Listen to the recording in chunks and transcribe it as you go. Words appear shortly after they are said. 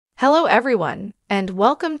Hello everyone, and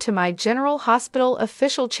welcome to my General Hospital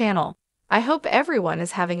official channel. I hope everyone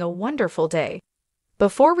is having a wonderful day.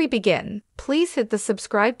 Before we begin, please hit the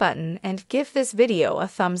subscribe button and give this video a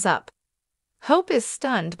thumbs up. Hope is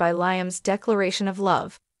stunned by Liam's declaration of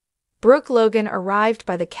love. Brooke Logan arrived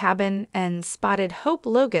by the cabin and spotted Hope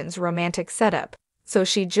Logan's romantic setup, so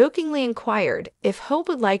she jokingly inquired if Hope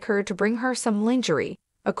would like her to bring her some lingerie,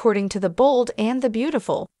 according to The Bold and the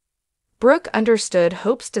Beautiful. Brooke understood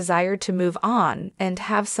Hope's desire to move on and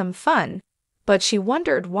have some fun, but she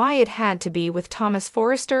wondered why it had to be with Thomas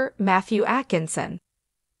Forrester, Matthew Atkinson.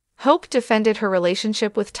 Hope defended her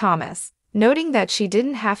relationship with Thomas, noting that she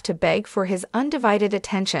didn't have to beg for his undivided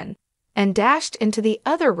attention, and dashed into the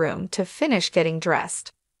other room to finish getting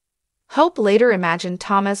dressed. Hope later imagined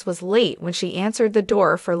Thomas was late when she answered the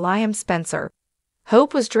door for Liam Spencer.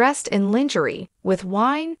 Hope was dressed in lingerie, with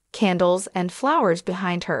wine, candles, and flowers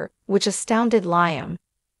behind her, which astounded Liam.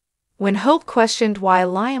 When Hope questioned why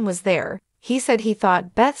Liam was there, he said he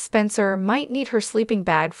thought Beth Spencer might need her sleeping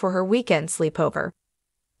bag for her weekend sleepover.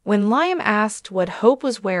 When Liam asked what Hope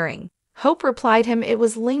was wearing, Hope replied him it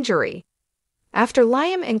was lingerie. After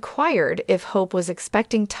Liam inquired if Hope was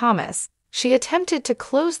expecting Thomas, she attempted to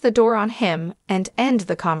close the door on him and end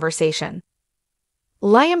the conversation.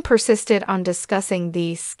 Liam persisted on discussing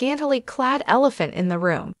the scantily clad elephant in the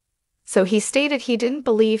room, so he stated he didn't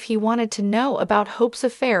believe he wanted to know about Hope's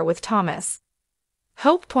affair with Thomas.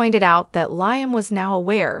 Hope pointed out that Liam was now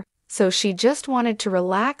aware, so she just wanted to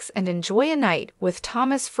relax and enjoy a night with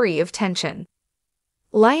Thomas free of tension.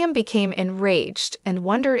 Liam became enraged and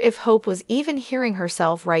wondered if Hope was even hearing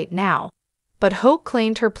herself right now, but Hope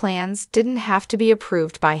claimed her plans didn't have to be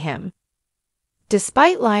approved by him.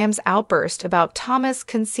 Despite Liam's outburst about Thomas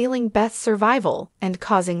concealing Beth's survival and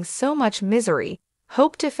causing so much misery,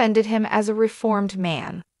 Hope defended him as a reformed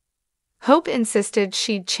man. Hope insisted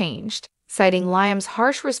she'd changed, citing Liam's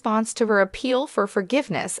harsh response to her appeal for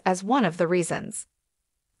forgiveness as one of the reasons.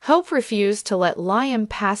 Hope refused to let Liam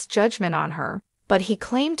pass judgment on her, but he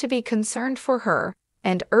claimed to be concerned for her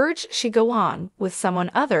and urged she go on with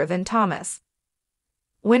someone other than Thomas.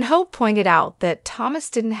 When Hope pointed out that Thomas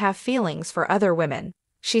didn't have feelings for other women,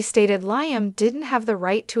 she stated Liam didn't have the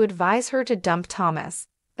right to advise her to dump Thomas,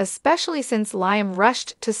 especially since Liam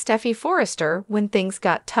rushed to Steffi Forrester when things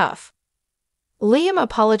got tough. Liam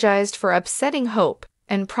apologized for upsetting Hope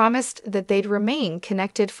and promised that they'd remain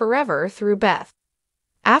connected forever through Beth.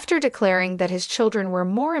 After declaring that his children were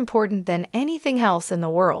more important than anything else in the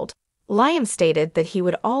world, Liam stated that he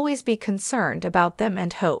would always be concerned about them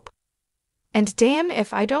and Hope. "And damn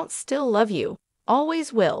if I don't still love you,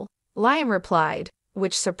 always will," Liam replied,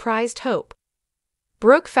 which surprised Hope.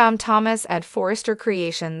 Brooke found Thomas at Forrester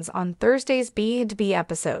Creations on Thursday's B&B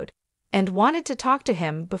episode and wanted to talk to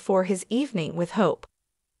him before his evening with Hope.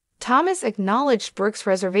 Thomas acknowledged Brooke's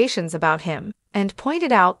reservations about him and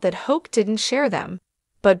pointed out that Hope didn't share them,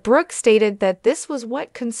 but Brooke stated that this was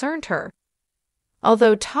what concerned her.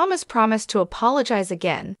 Although Thomas promised to apologize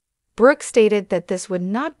again, Brooke stated that this would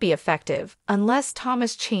not be effective unless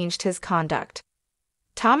Thomas changed his conduct.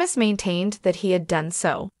 Thomas maintained that he had done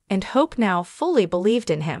so, and Hope now fully believed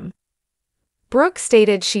in him. Brooke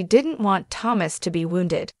stated she didn't want Thomas to be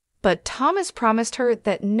wounded, but Thomas promised her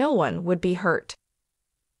that no one would be hurt.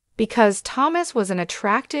 Because Thomas was an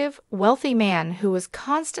attractive, wealthy man who was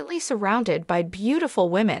constantly surrounded by beautiful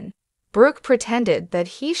women, Brooke pretended that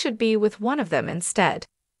he should be with one of them instead.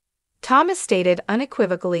 Thomas stated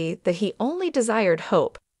unequivocally that he only desired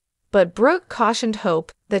Hope, but Brooke cautioned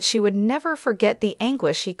Hope that she would never forget the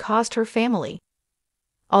anguish he caused her family.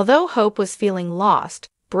 Although Hope was feeling lost,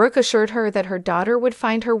 Brooke assured her that her daughter would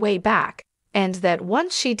find her way back, and that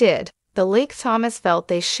once she did, the link Thomas felt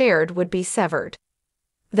they shared would be severed.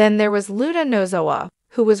 Then there was Luna Nozowa,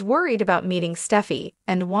 who was worried about meeting Steffi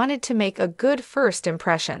and wanted to make a good first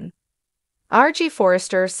impression. R.G.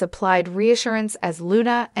 Forrester supplied reassurance as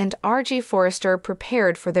Luna and R.G. Forrester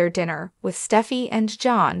prepared for their dinner with Steffi and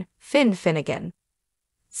John, Finn Finnegan.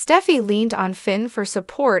 Steffi leaned on Finn for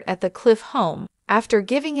support at the Cliff home after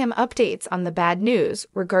giving him updates on the bad news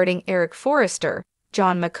regarding Eric Forrester,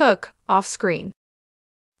 John McCook, off-screen.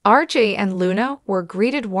 R.J. and Luna were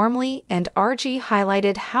greeted warmly, and R.G.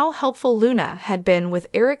 highlighted how helpful Luna had been with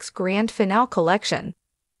Eric's grand finale collection.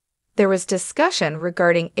 There was discussion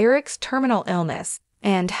regarding Eric's terminal illness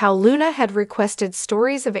and how Luna had requested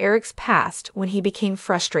stories of Eric's past when he became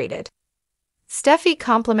frustrated. Steffi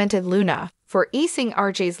complimented Luna for easing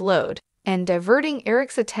RJ's load and diverting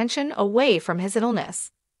Eric's attention away from his illness.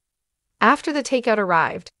 After the takeout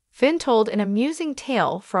arrived, Finn told an amusing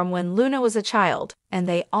tale from when Luna was a child, and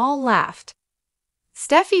they all laughed.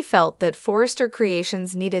 Steffi felt that Forrester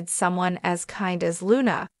Creations needed someone as kind as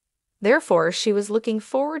Luna. Therefore, she was looking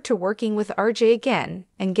forward to working with RJ again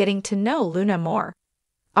and getting to know Luna more.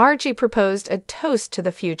 RJ proposed a toast to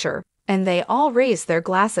the future, and they all raised their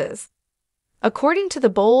glasses. According to the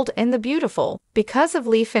bold and the beautiful, because of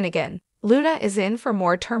Lee Finnegan, Luna is in for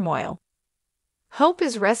more turmoil. Hope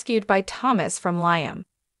is rescued by Thomas from Liam.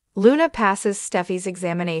 Luna passes Steffi's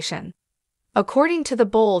examination. According to the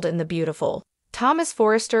bold and the beautiful, Thomas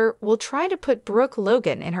Forrester will try to put Brooke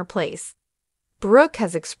Logan in her place. Brooke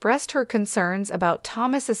has expressed her concerns about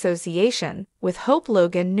Thomas' association with Hope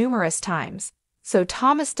Logan numerous times, so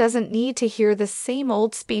Thomas doesn't need to hear the same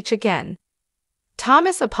old speech again.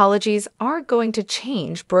 Thomas' apologies aren't going to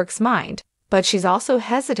change Brooke's mind, but she's also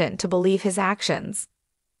hesitant to believe his actions.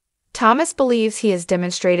 Thomas believes he has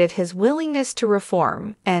demonstrated his willingness to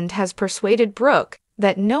reform and has persuaded Brooke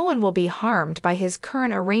that no one will be harmed by his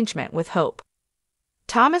current arrangement with Hope.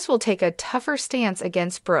 Thomas will take a tougher stance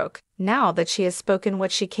against Brooke now that she has spoken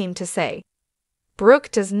what she came to say.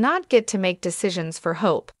 Brooke does not get to make decisions for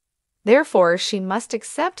Hope. Therefore, she must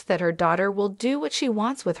accept that her daughter will do what she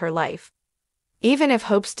wants with her life. Even if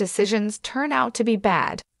Hope's decisions turn out to be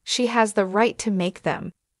bad, she has the right to make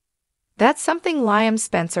them. That's something Liam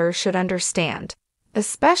Spencer should understand,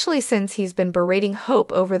 especially since he's been berating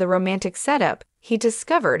Hope over the romantic setup he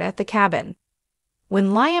discovered at the cabin.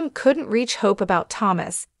 When Liam couldn't reach Hope about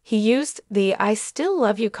Thomas, he used the "I still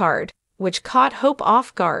love you" card, which caught Hope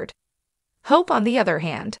off guard. Hope, on the other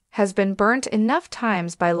hand, has been burnt enough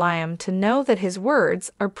times by Liam to know that his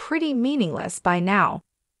words are pretty meaningless by now.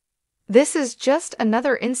 This is just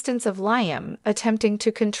another instance of Liam attempting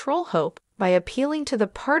to control Hope by appealing to the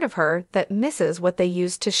part of her that misses what they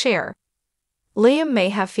used to share. Liam may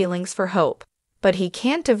have feelings for Hope, but he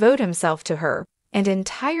can't devote himself to her, and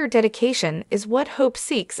entire dedication is what Hope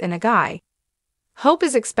seeks in a guy. Hope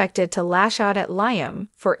is expected to lash out at Liam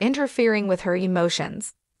for interfering with her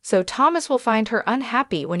emotions, so Thomas will find her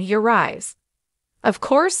unhappy when he arrives. Of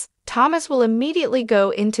course, Thomas will immediately go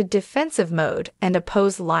into defensive mode and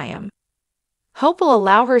oppose Liam. Hope will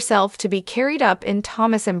allow herself to be carried up in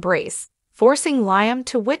Thomas' embrace, forcing Liam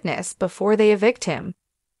to witness before they evict him.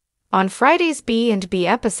 On Friday's B&B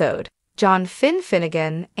episode, John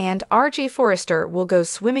Finnegan and RJ Forrester will go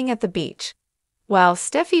swimming at the beach, while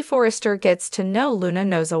Steffi Forrester gets to know Luna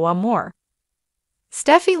Nozawa more.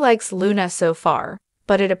 Steffi likes Luna so far,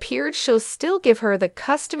 but it appeared she'll still give her the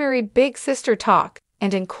customary big sister talk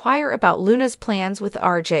and inquire about Luna's plans with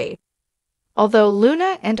RJ. Although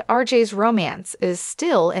Luna and RJ's romance is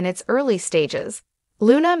still in its early stages,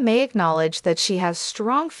 Luna may acknowledge that she has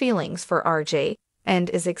strong feelings for RJ and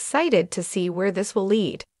is excited to see where this will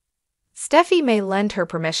lead. Steffi may lend her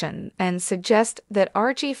permission and suggest that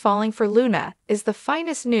RJ falling for Luna is the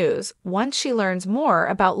finest news once she learns more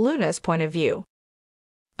about Luna's point of view.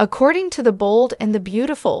 According to the bold and the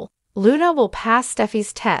beautiful, Luna will pass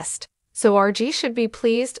Steffi's test, so RJ should be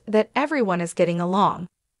pleased that everyone is getting along.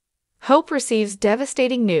 Hope receives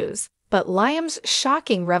devastating news, but Liam's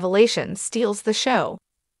shocking revelation steals the show.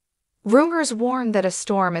 Rumors warn that a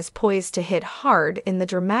storm is poised to hit hard in the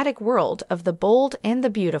dramatic world of the bold and the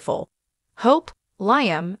beautiful. Hope,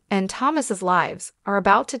 Liam, and Thomas's lives are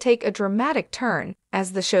about to take a dramatic turn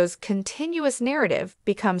as the show's continuous narrative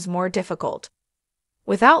becomes more difficult.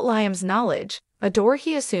 Without Liam's knowledge, a door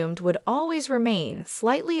he assumed would always remain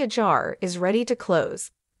slightly ajar is ready to close,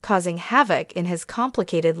 causing havoc in his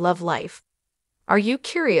complicated love life. Are you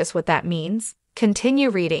curious what that means? Continue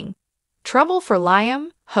reading. Trouble for Liam,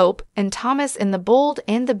 Hope, and Thomas in the bold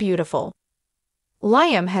and the beautiful.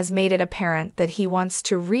 Liam has made it apparent that he wants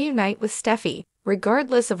to reunite with Steffi,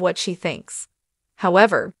 regardless of what she thinks.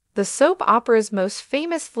 However, the soap opera's most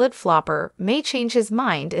famous flip-flopper may change his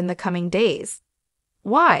mind in the coming days.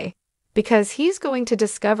 Why? Because he's going to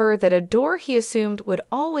discover that a door he assumed would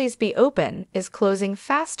always be open is closing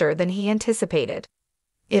faster than he anticipated.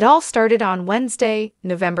 It all started on Wednesday,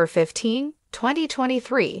 November 15,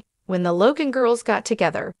 2023, when the Logan girls got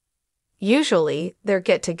together. Usually, their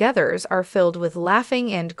get-togethers are filled with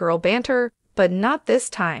laughing and girl banter, but not this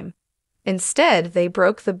time. Instead, they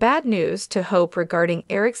broke the bad news to Hope regarding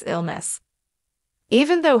Eric's illness.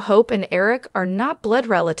 Even though Hope and Eric are not blood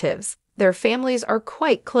relatives, their families are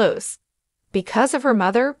quite close. Because of her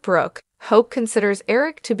mother, Brooke, Hope considers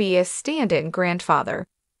Eric to be a stand-in grandfather.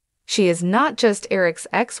 She is not just Eric's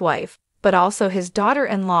ex-wife, but also his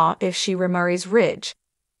daughter-in-law if she remarries Ridge.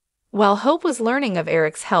 While Hope was learning of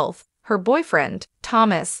Eric's health, her boyfriend,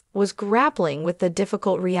 Thomas, was grappling with the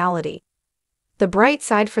difficult reality. The bright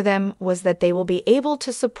side for them was that they will be able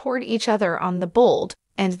to support each other on the bold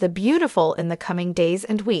and the beautiful in the coming days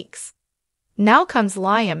and weeks. Now comes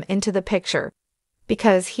Liam into the picture,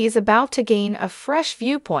 because he's about to gain a fresh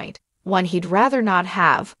viewpoint, one he'd rather not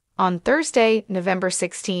have, on Thursday, November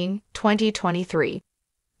 16, 2023.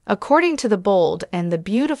 According to the bold and the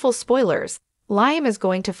beautiful spoilers, Liam is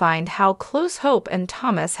going to find how close Hope and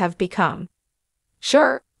Thomas have become.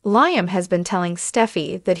 Sure, Liam has been telling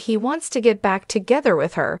Steffi that he wants to get back together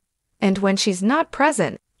with her, and when she's not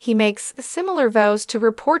present, he makes similar vows to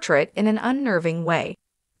her portrait in an unnerving way.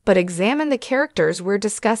 But examine the characters we're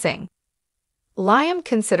discussing. Liam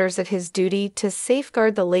considers it his duty to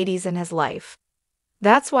safeguard the ladies in his life.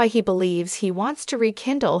 That's why he believes he wants to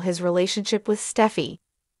rekindle his relationship with Steffi.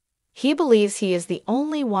 He believes he is the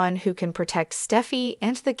only one who can protect Steffi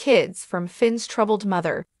and the kids from Finn's troubled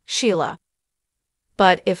mother, Sheila.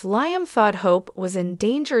 But if Liam thought Hope was in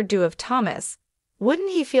danger due of Thomas, wouldn't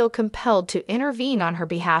he feel compelled to intervene on her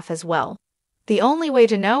behalf as well? The only way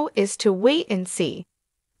to know is to wait and see.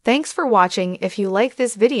 Thanks for watching. If you like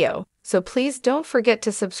this video, so please don't forget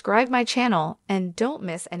to subscribe my channel and don't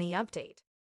miss any update.